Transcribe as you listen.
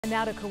And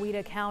now to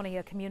Coweta County,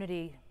 a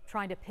community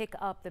trying to pick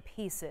up the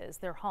pieces,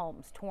 their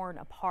homes torn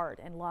apart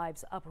and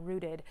lives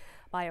uprooted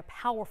by a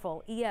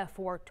powerful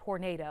EF4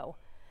 tornado.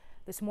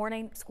 This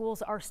morning,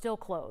 schools are still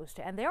closed,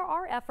 and there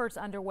are efforts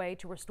underway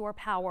to restore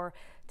power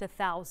to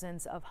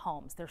thousands of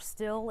homes. They're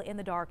still in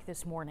the dark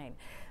this morning.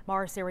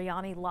 Mara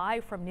Siriani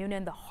live from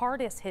Newnan, the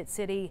hardest hit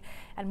city.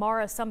 And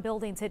Mara, some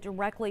buildings hit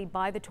directly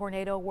by the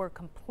tornado were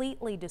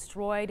completely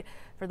destroyed.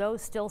 For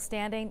those still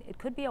standing, it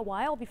could be a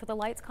while before the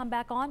lights come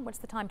back on. What's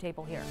the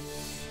timetable here?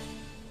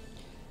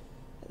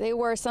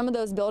 Some of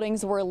those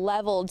buildings were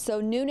leveled.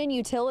 So Newnan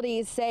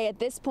utilities say at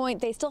this point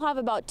they still have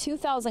about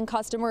 2,000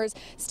 customers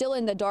still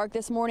in the dark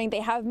this morning. They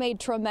have made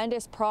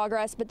tremendous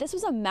progress, but this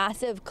was a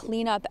massive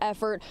cleanup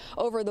effort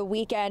over the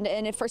weekend.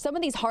 And for some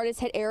of these hardest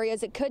hit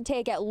areas, it could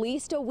take at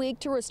least a week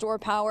to restore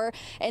power,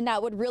 and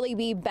that would really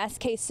be best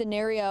case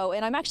scenario.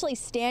 And I'm actually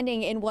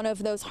standing in one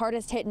of those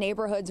hardest hit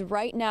neighborhoods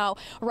right now,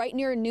 right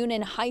near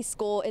Newnan High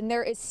School, and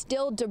there is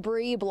still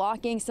debris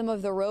blocking some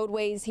of the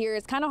roadways here.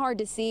 It's kind of hard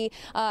to see.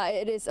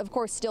 It is, of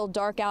course, still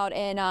dark out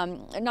and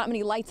not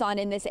many lights on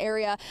in this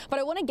area, but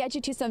I want to get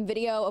you to some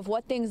video of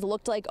what things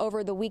looked like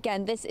over the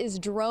weekend. This is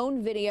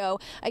drone video,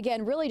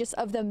 again, really just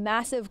of the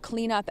massive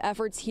cleanup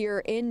efforts here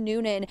in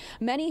Newnan.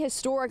 Many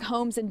historic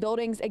homes and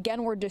buildings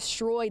again were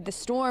destroyed. The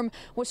storm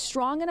was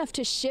strong enough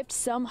to shift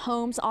some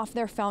homes off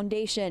their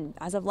foundation.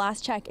 As of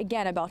last check,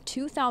 again, about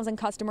 2,000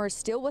 customers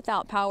still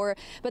without power,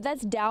 but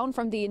that's down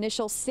from the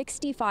initial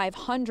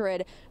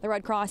 6,500. The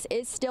Red Cross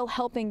is still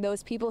helping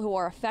those people who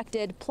are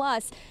affected,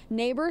 plus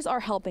neighbors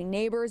are helping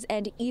neighbors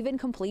and even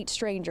complete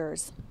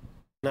strangers.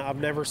 I've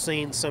never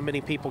seen so many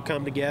people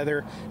come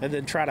together and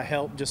then try to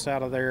help just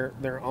out of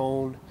their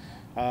own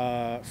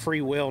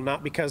free will,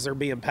 not because they're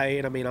being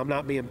paid. I mean, I'm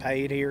not being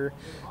paid here.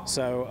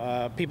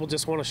 So people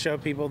just want to show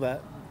people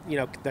that, you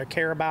know, they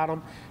care about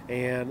them,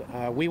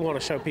 and we want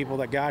to show people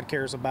that God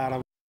cares about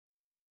them.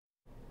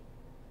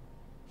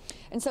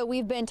 And so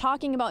we've been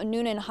talking about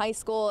Newnan High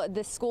School.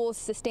 The school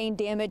sustained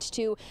damage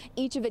to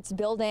each of its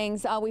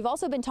buildings. We've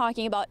also been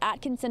talking about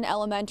Atkinson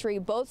Elementary.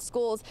 Both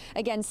schools,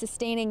 again,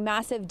 sustaining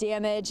massive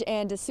damage.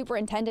 And the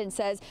superintendent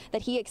says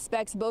that he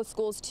expects both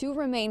schools to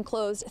remain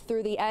closed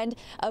through the end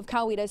of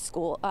Coweta's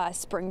school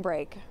spring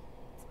break.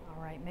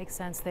 All right, makes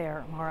sense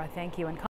there, Mara. Thank you. And